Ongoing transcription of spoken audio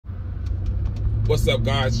What's up,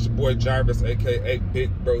 guys? It's your boy Jarvis, aka Big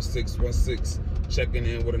Bro 616, checking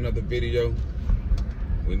in with another video.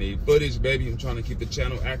 We need footage, baby. I'm trying to keep the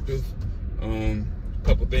channel active.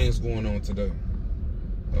 Couple things going on today.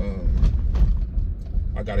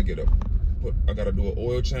 I gotta do an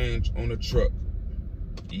oil change on the truck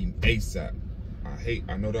ASAP.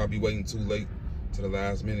 I know that I'll be waiting too late to the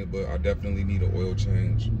last minute, but I definitely need an oil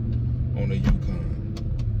change on the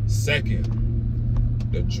Yukon. Second,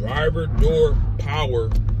 the driver door power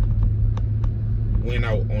went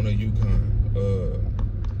out on the Yukon.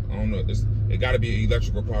 I don't know. It got to be an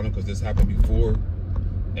electrical problem because this happened before.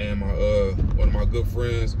 And my one of my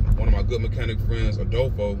good mechanic friends,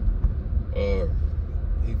 Adolfo,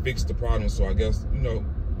 he fixed the problem. So I guess, you know,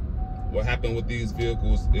 what happened with these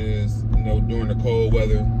vehicles is, you know, during the cold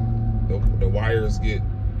weather, the wires get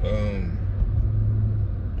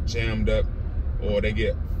jammed up, or they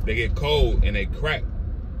get cold and they crack.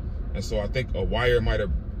 And so I think a wire might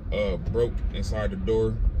have broke inside the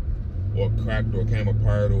door, or cracked, or came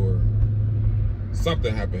apart, or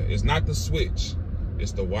something happened. It's not the switch,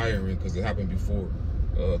 it's the wiring, because it happened before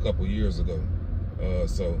a couple years ago.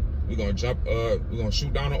 So we're gonna we're gonna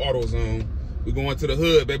shoot down the AutoZone. We're going to the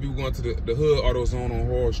hood, baby. We're going to the hood AutoZone on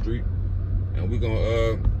Hall Street, and we're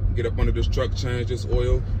gonna get up under this truck, change this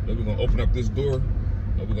oil, then we're gonna open up this door.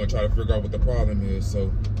 We're gonna try to figure out what the problem is.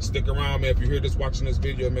 So stick around, man. If you're here just watching this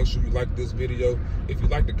video, make sure you like this video. If you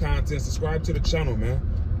like the content, subscribe to the channel, man.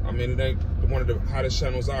 I mean, it ain't one of the hottest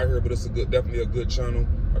channels out here, but it's definitely a good channel.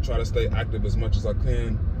 I try to stay active as much as I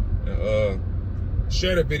can. And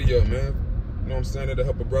share the video, man. You know what I'm saying? It'll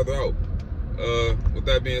help a brother out. With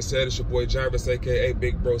that being said, it's your boy Jarvis, aka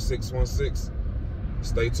Big Bro 616.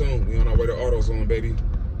 Stay tuned. We on our way to AutoZone, baby.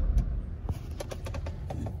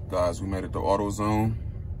 Guys, we made it to AutoZone.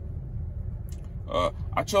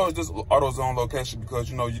 I chose this AutoZone location because,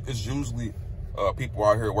 you know, it's usually people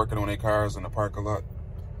out here working on their cars in the parking lot.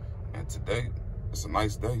 And today, it's a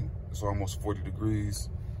nice day. It's almost 40 degrees.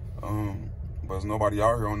 But there's nobody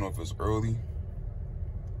out here. I don't know if it's early.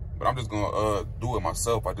 But I'm just gonna do it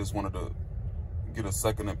myself. I just wanted to get a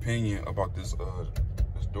second opinion about this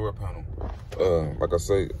this door panel. Like I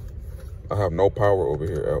say, I have no power over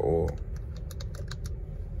here at all.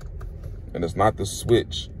 And it's not the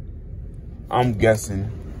switch. I'm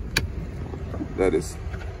guessing that it's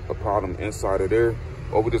a problem inside of there,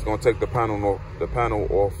 or we're just gonna take the panel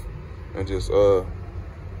off and just go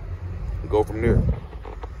from there.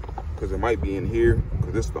 Cause it might be in here,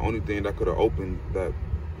 cause this is the only thing that could have opened that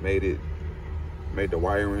made the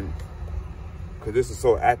wiring. Cause this is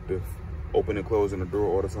so active, opening and closing the door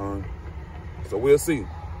all the time. So we'll see.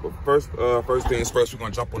 But first things first, we're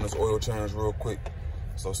gonna jump on this oil change real quick.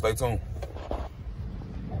 So stay tuned.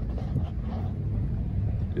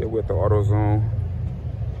 Yeah, we're at the AutoZone,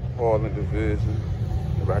 Hauling Division,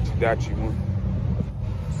 the Ratchy one.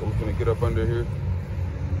 So we're gonna get up under here,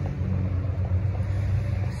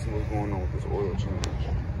 see what's going on with this oil change.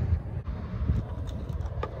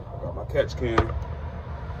 Got my catch can.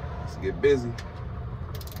 Let's get busy.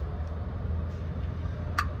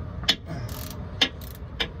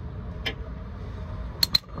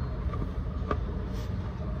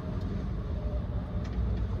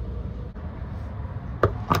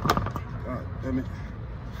 Damn it.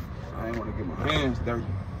 I ain't want to get my hands dirty.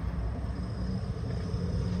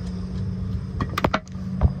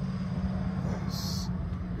 Yes.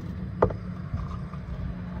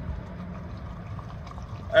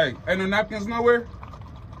 Hey, ain't no napkins nowhere?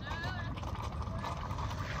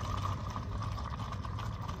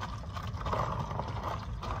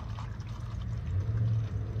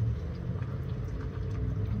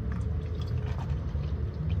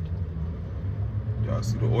 Y'all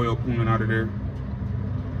see the oil pooling out of there?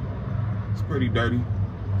 It's pretty dirty,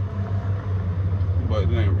 but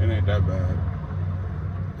it ain't that bad.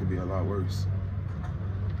 It could be a lot worse.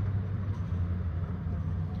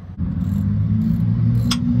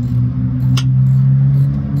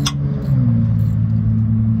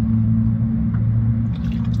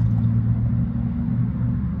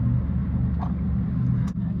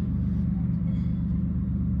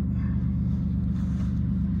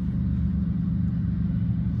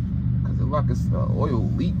 Like it's an oil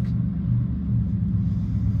leak.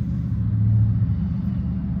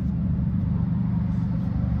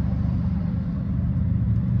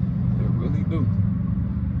 They really do.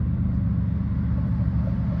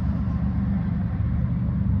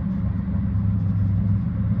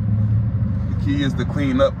 The key is to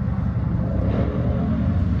clean up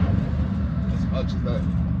as much as that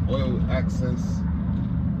oil access,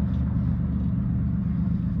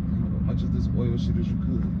 as much of this oil shit as you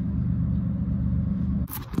could.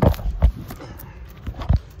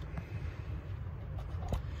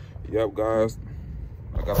 Yep, guys,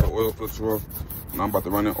 I got the oil filter off. Now I'm about to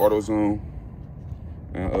run in AutoZone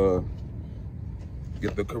and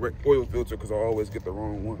get the correct oil filter because I always get the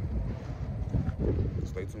wrong one.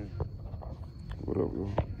 Stay tuned. What up,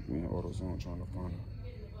 bro? We in AutoZone trying to find an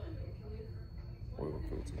oil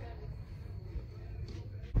filter.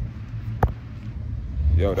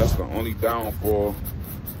 Yo, that's the only downfall.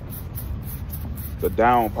 The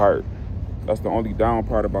down part. That's the only down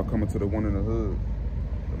part about coming to the one in the hood.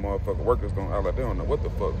 The motherfucking workers don't act like they don't know what the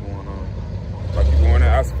fuck going on. Like you going there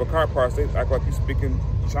asking for car parts, they act like you speaking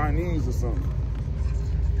Chinese or something.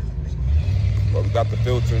 But we got the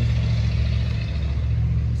filter.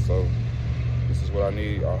 So this is what I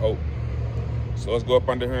need, I hope. So let's go up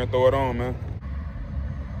under here and throw it on, man.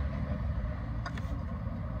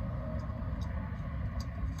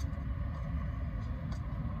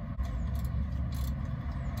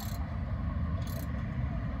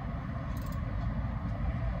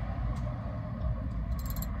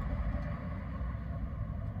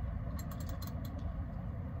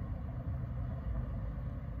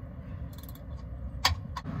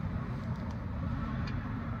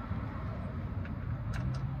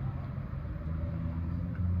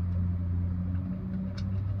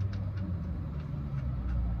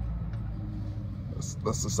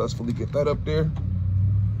 Let's successfully get that up there.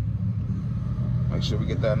 Make sure we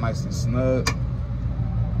get that nice and snug.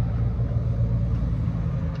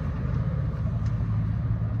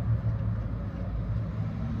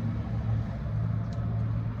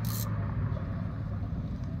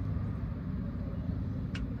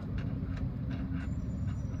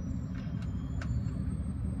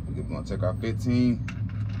 We're gonna take our 15.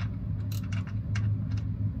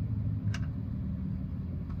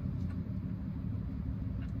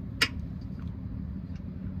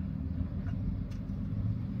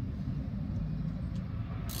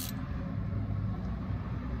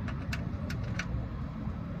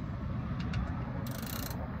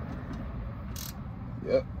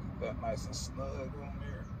 Yep, that nice and snug on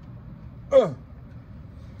there.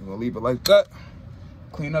 We're gonna leave it like that.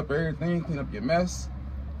 Clean up everything, clean up your mess.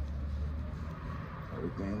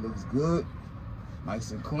 Everything looks good, nice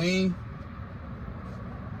and clean.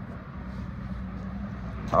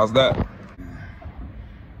 How's that?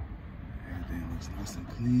 Everything looks nice and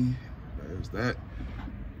clean. There's that.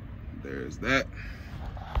 There's that.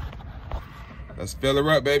 Let's fill her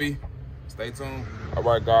up, baby. Stay tuned. All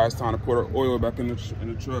right, guys, time to put our oil back in the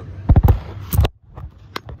truck.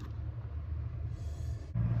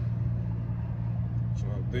 So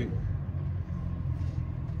I think.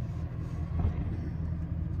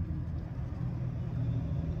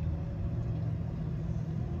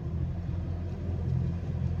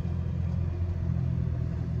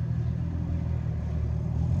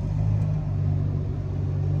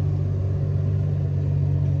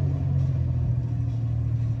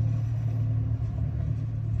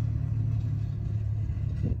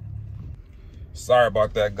 Sorry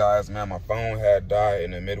about that, guys, man. My phone had died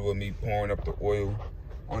in the middle of me pouring up the oil.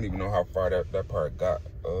 I don't even know how far that part got.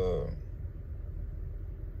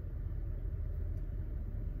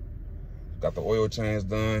 Got the oil change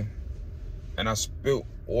done. And I spilled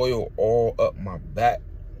oil all up my back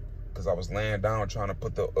because I was laying down trying to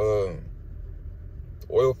put the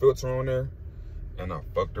oil filter on there. And I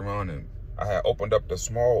fucked around and I had opened up the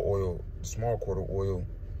small quart of oil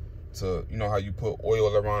to, you know how you put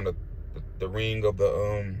oil around the ring of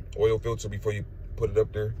the oil filter before you put it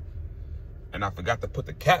up there, and I forgot to put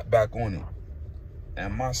the cap back on it,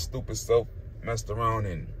 and my stupid self messed around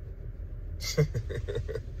and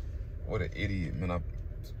what an idiot, man. I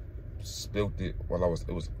spilled it while I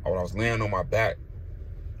was laying on my back,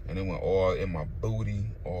 and it went all in my booty,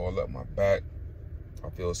 all up my back. I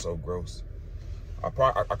feel so gross. I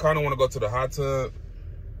kind of want to go to the hot tub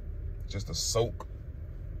just to soak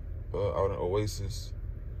out in Oasis.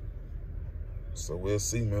 So we'll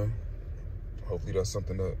see, man. Hopefully that's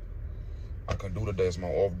something that I can do today. It's my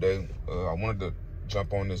off day. I wanted to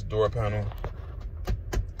jump on this door panel,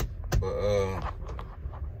 but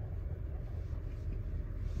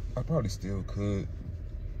I probably still could.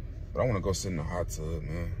 But I want to go sit in the hot tub,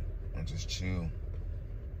 man, and just chill.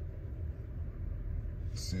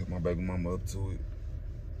 See if my baby mama up to it.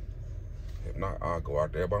 If not, I'll go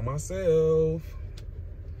out there by myself.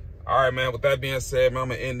 All right, man. With that being said, man, I'm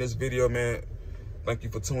gonna end this video, man. Thank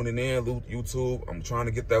you for tuning in, YouTube. I'm trying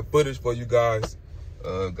to get that footage for you guys.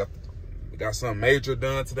 We got something major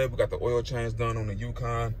done today. We got the oil change done on the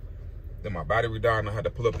Yukon. Then my battery died, and I had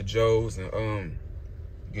to pull up the Joe's and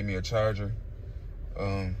give me a charger.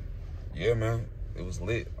 Yeah, man, it was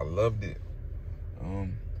lit. I loved it.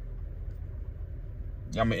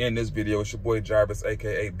 I'm gonna end this video. It's your boy Jarvis,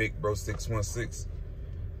 aka Big Bro 616.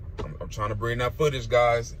 I'm trying to bring that footage,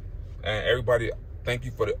 guys. And everybody, thank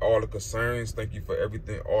you for all the concerns. Thank you for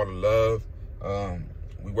everything, all the love.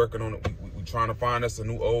 We working on it. We trying to find us a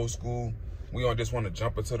new old school. We don't just want to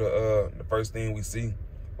jump into the first thing we see,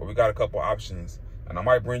 but we got a couple options. And I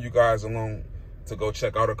might bring you guys along to go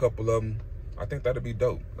check out a couple of them. I think that'd be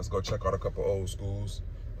dope. Let's go check out a couple old schools.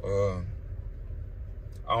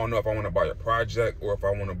 I don't know if I want to buy a project or if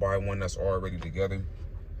I want to buy one that's already together.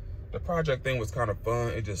 The project thing was kind of fun.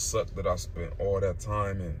 It just sucked that I spent all that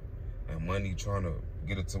time and money trying to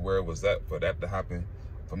get it to where it was at, for that to happen,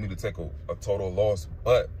 for me to take a total loss.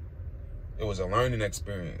 But it was a learning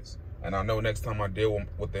experience. And I know next time I deal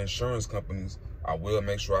with the insurance companies, I will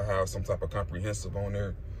make sure I have some type of comprehensive on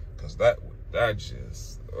there, because that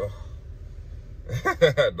just,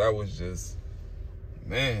 that was just,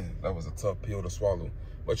 man, that was a tough pill to swallow.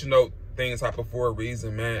 But you know, things happen for a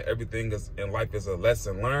reason, man. Everything is in life is a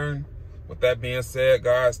lesson learned. With that being said,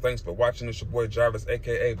 guys, thanks for watching. It's your boy Jarvis,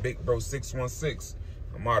 aka Big Bro 616.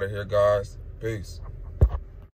 I'm out of here, guys. Peace.